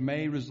road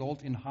may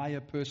result in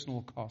higher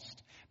personal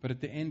cost, but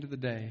at the end of the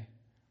day,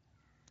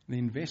 the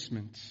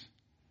investment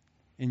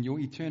in your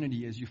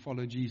eternity as you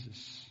follow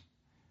Jesus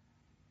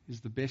is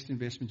the best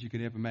investment you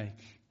could ever make.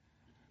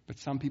 But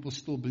some people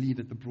still believe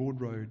that the broad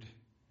road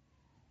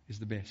is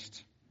the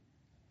best.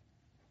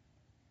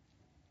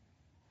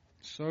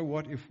 So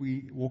what if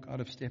we walk out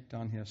of step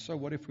down here? So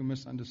what if we're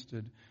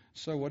misunderstood?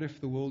 So what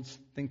if the world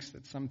thinks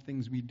that some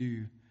things we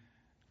do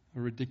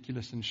are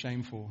ridiculous and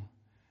shameful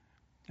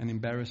and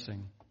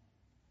embarrassing?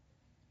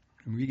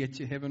 When we get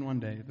to heaven one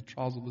day, the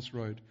trials of this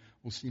road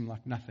will seem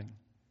like nothing.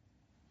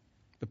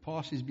 The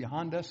past is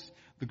behind us.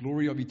 The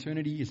glory of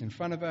eternity is in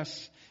front of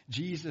us.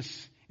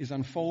 Jesus is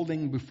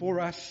unfolding before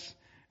us.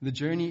 The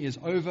journey is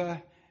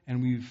over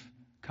and we've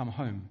come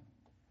home.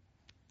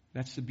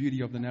 That's the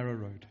beauty of the narrow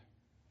road.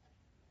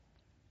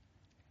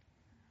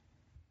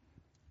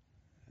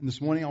 And this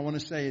morning I want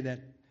to say that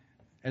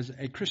as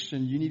a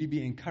Christian, you need to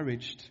be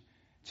encouraged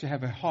to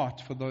have a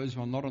heart for those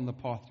who are not on the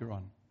path you're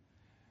on.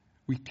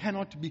 We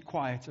cannot be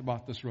quiet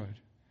about this road.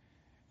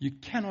 You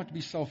cannot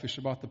be selfish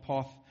about the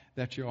path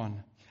that you're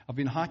on. I've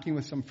been hiking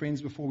with some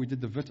friends before. We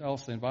did the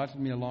Vitals. They invited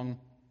me along.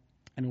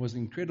 And it was an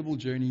incredible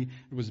journey.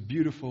 It was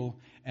beautiful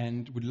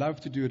and would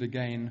love to do it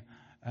again.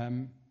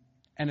 And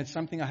it's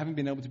something I haven't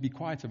been able to be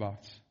quiet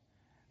about.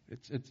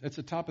 It's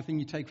a type of thing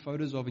you take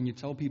photos of and you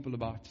tell people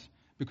about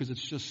because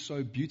it's just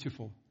so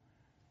beautiful.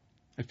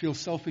 It feels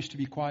selfish to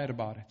be quiet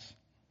about it.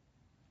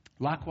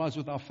 Likewise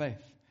with our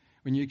faith.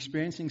 When you're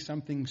experiencing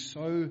something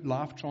so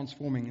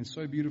life-transforming and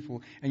so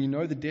beautiful, and you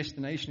know the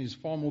destination is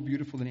far more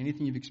beautiful than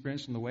anything you've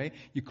experienced on the way,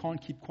 you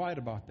can't keep quiet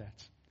about that.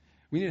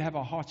 We need to have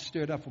our hearts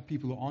stirred up for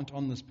people who aren't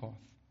on this path.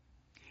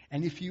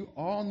 And if you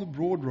are on the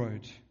broad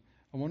road,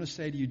 I want to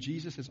say to you,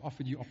 Jesus has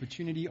offered you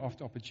opportunity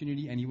after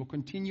opportunity, and He will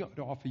continue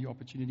to offer you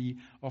opportunity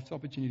after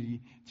opportunity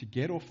to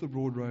get off the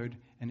broad road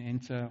and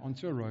enter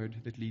onto a road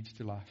that leads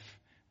to life.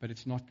 But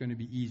it's not going to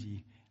be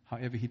easy.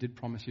 However, He did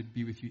promise He'd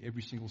be with you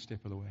every single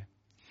step of the way.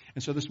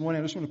 And so this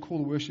morning, I just want to call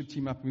the worship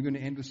team up. We're going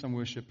to end with some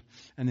worship,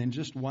 and then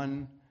just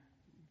one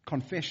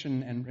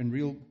confession and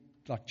real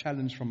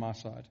challenge from my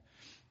side.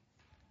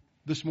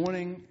 This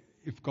morning,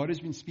 if God has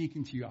been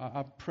speaking to you,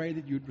 I pray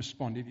that you would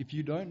respond. If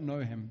you don't know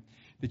Him,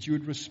 that you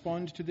would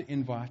respond to the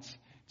invite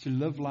to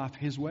live life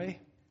His way,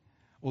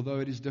 although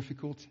it is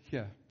difficult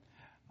here.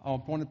 I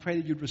want to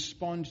pray that you'd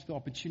respond to the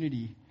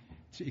opportunity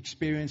to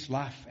experience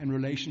life and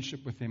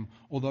relationship with Him,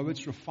 although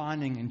it's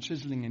refining and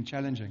chiseling and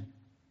challenging.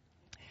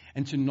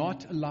 And to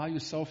not allow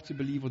yourself to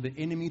believe, or the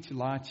enemy to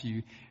lie to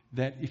you,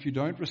 that if you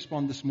don't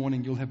respond this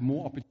morning, you'll have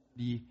more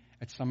opportunity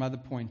at some other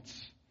point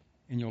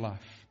in your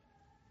life.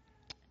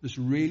 This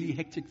really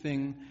hectic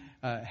thing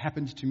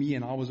happened to me,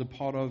 and I was a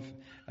part of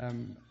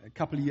a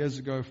couple of years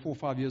ago, 4 or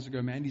 5 years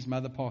ago. Mandy's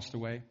mother passed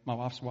away. My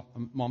wife's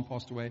mom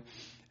passed away.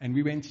 And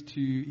we went to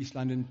East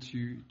London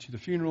to the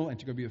funeral and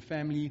to go be with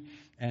family.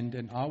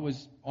 And I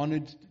was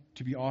honored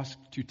to be asked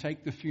to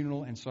take the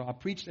funeral. And so I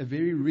preached a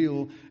very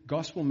real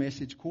gospel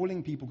message,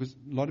 calling people, because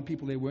a lot of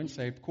people there weren't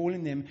saved,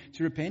 calling them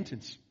to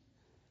repentance.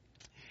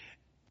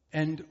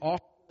 And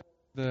after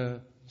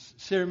the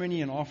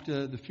ceremony and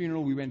after the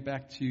funeral, we went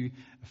back to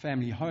a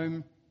family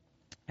home.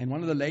 And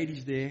one of the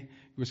ladies there,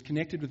 who was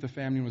connected with the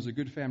family and was a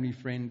good family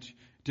friend,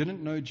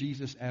 didn't know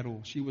Jesus at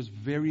all. She was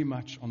very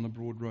much on the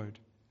broad road.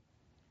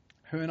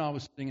 Her and I were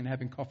sitting and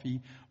having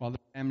coffee while the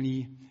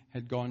family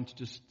had gone to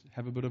just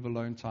have a bit of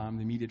alone time,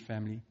 the immediate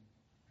family.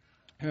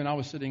 Her and I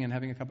were sitting and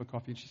having a cup of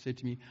coffee, and she said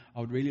to me,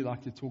 I would really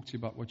like to talk to you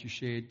about what you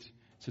shared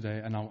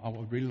today, and I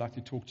would really like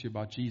to talk to you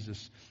about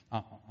Jesus.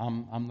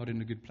 I'm not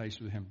in a good place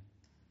with Him.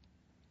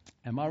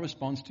 And my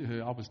response to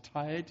her, I was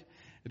tired.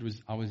 There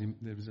was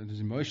an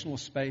emotional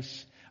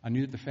space. I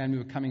knew that the family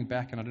were coming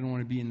back, and I didn't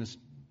want to be in this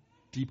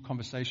deep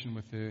conversation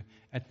with her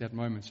at that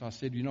moment. So I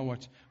said, you know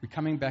what, we're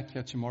coming back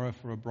here tomorrow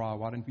for a braai.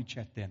 Why don't we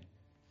chat then?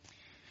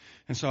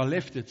 And so I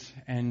left it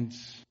and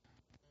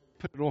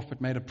put it off,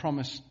 but made a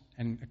promise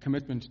and a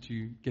commitment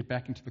to get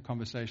back into the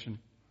conversation.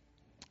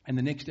 And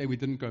the next day we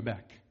didn't go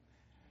back.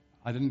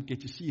 I didn't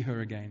get to see her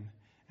again.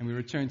 And we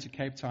returned to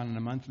Cape Town, and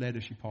a month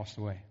later she passed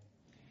away.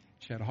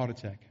 She had a heart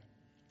attack.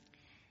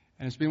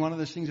 And it's been one of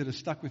those things that has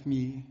stuck with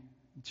me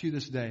to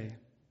this day.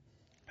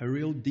 A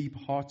real deep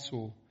heart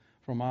sore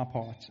on my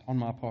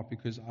part,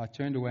 because I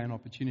turned away an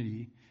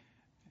opportunity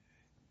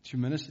to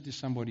minister to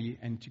somebody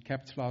and to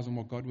capitalize on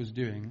what God was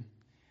doing.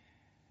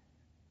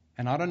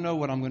 And I don't know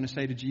what I'm going to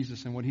say to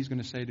Jesus and what He's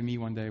going to say to me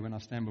one day when I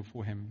stand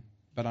before Him.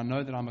 But I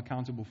know that I'm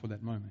accountable for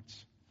that moment.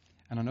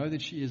 And I know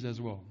that she is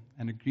as well.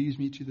 And it grieves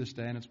me to this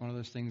day. And it's one of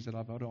those things that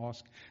I've got to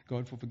ask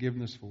God for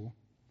forgiveness for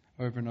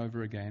over and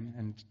over again.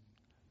 And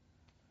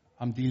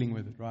I'm dealing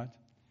with it, right?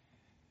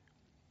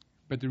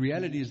 But the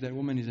reality is that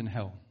woman is in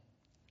hell.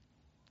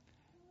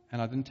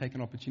 And I didn't take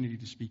an opportunity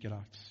to speak it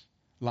out,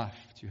 life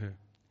to her.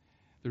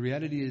 The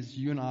reality is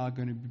you and I are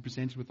going to be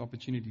presented with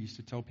opportunities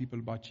to tell people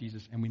about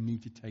Jesus, and we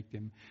need to take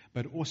them.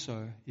 But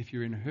also, if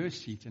you're in her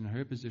seat, in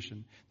her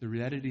position, the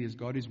reality is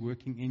God is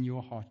working in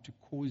your heart to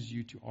cause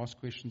you to ask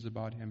questions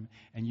about Him,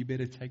 and you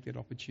better take that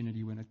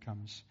opportunity when it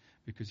comes,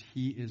 because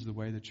He is the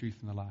way, the truth,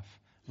 and the life.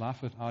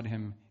 Life without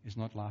Him is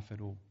not life at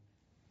all.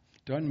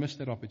 Don't miss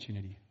that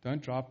opportunity.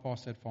 Don't drive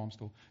past that farm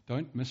store.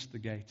 Don't miss the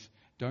gate.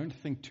 Don't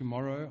think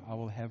tomorrow I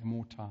will have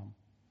more time.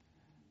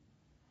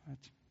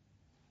 Right?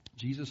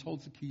 Jesus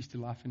holds the keys to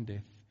life and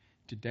death.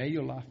 Today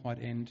your life might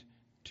end,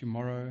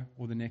 tomorrow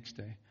or the next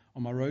day.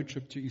 On my road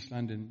trip to East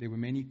London, there were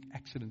many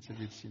accidents that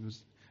we'd seen. It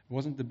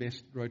wasn't the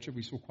best road trip.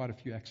 We saw quite a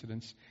few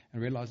accidents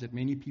and realized that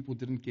many people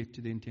didn't get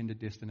to the intended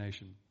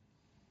destination.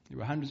 There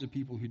were hundreds of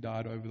people who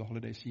died over the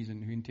holiday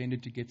season who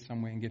intended to get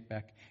somewhere and get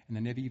back, and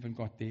they never even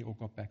got there or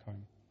got back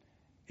home.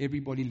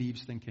 Everybody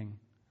leaves thinking,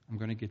 I'm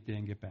going to get there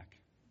and get back.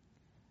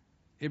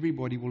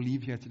 Everybody will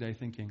leave here today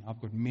thinking, I've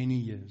got many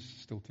years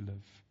still to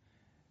live.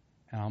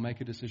 And I'll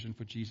make a decision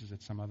for Jesus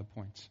at some other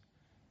point.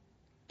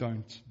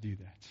 Don't do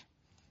that.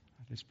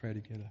 Let's pray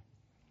together.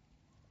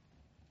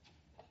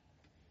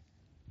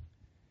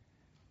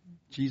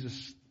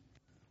 Jesus,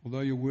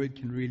 although your word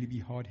can really be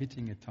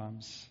hard-hitting at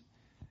times,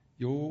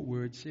 your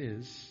word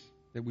says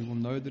that we will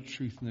know the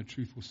truth and the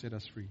truth will set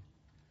us free.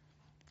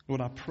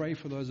 Lord, I pray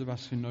for those of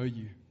us who know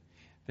you,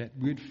 that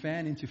we'd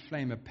fan into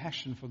flame a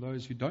passion for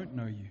those who don't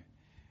know you,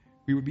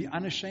 We would be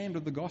unashamed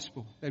of the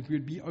gospel, that we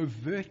would be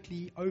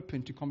overtly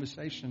open to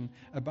conversation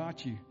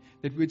about you,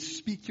 that we would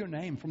speak your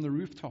name from the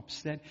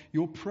rooftops, that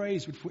your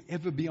praise would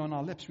forever be on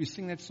our lips. We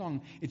sing that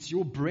song, it's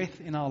your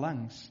breath in our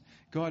lungs.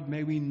 God,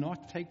 may we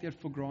not take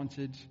that for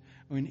granted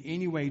or in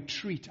any way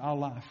treat our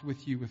life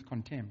with you with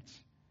contempt,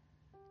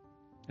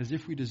 as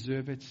if we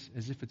deserve it,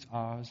 as if it's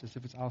ours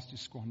to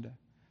squander.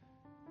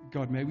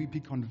 God, may we be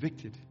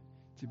convicted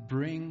to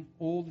bring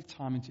all the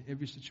time into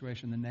every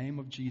situation the name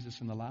of Jesus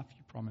and the life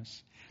you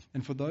promise.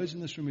 And for those in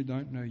this room who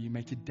don't know you,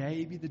 may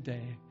today be the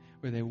day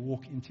where they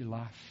walk into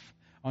life,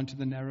 onto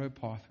the narrow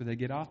path, where they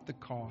get out the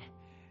car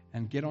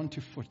and get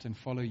onto foot and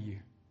follow you.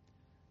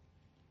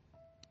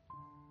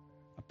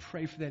 I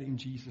pray for that in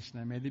Jesus'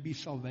 name. May there be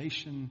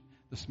salvation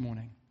this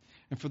morning.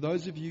 And for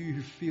those of you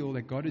who feel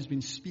that God has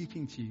been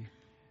speaking to you,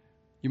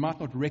 you might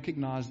not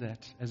recognize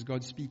that as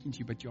God speaking to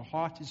you, but your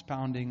heart is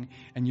pounding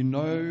and you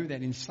know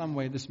that in some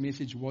way this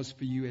message was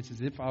for you. It's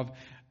as if I've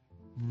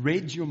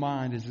read your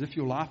mind, as if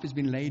your life has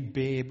been laid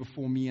bare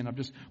before me and I've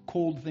just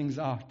called things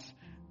out.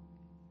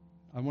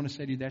 I want to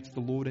say to you, that's the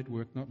Lord at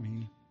work, not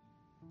me.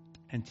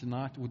 And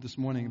tonight or this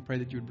morning, I pray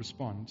that you would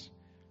respond.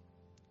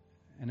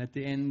 And at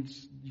the end,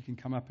 you can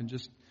come up and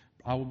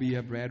I will be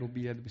here, Brad will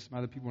be here, there'll be some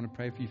other people who want to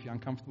pray for you. If you're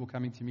uncomfortable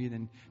coming to me,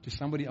 then to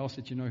somebody else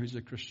that you know who's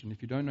a Christian.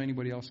 If you don't know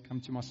anybody else, come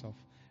to myself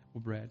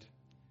or Brad.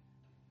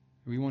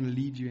 We want to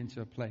lead you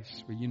into a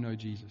place where you know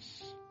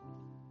Jesus.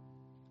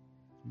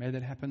 May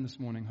that happen this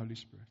morning, Holy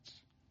Spirit.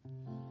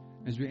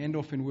 As we end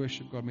off in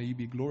worship, God, may you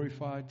be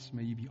glorified,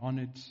 may you be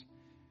honored.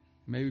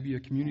 May we be a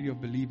community of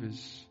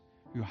believers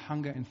who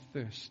hunger and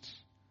thirst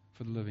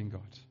for the living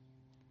God.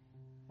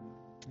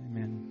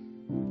 Amen.